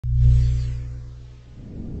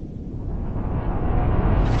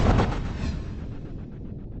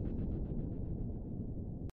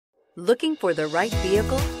Looking for the right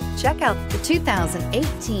vehicle? Check out the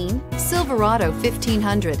 2018 Silverado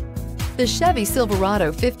 1500. The Chevy Silverado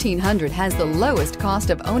 1500 has the lowest cost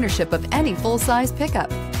of ownership of any full-size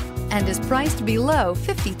pickup and is priced below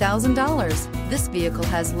 $50,000. This vehicle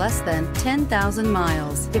has less than 10,000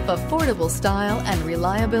 miles. If affordable style and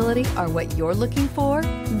reliability are what you're looking for,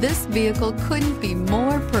 this vehicle couldn't be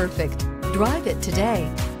more perfect. Drive it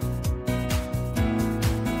today.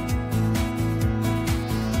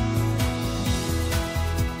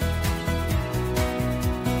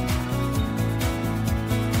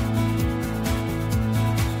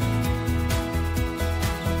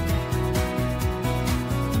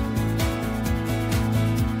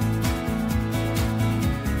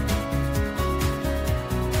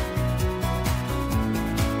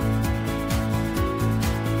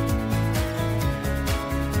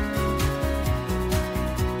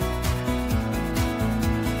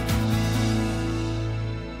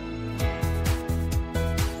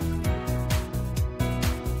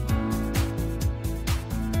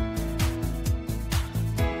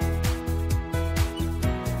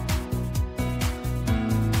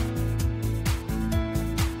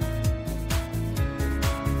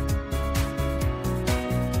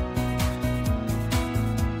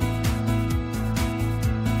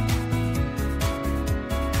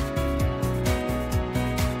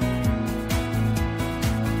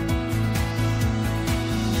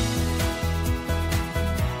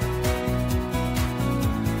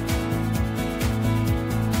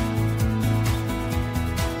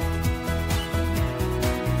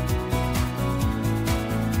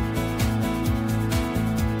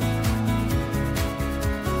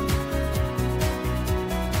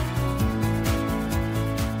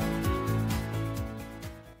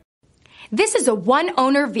 This is a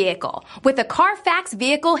one-owner vehicle with a Carfax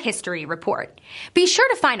Vehicle History Report. Be sure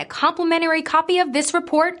to find a complimentary copy of this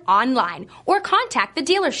report online or contact the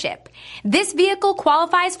dealership. This vehicle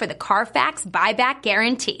qualifies for the Carfax Buyback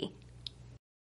Guarantee.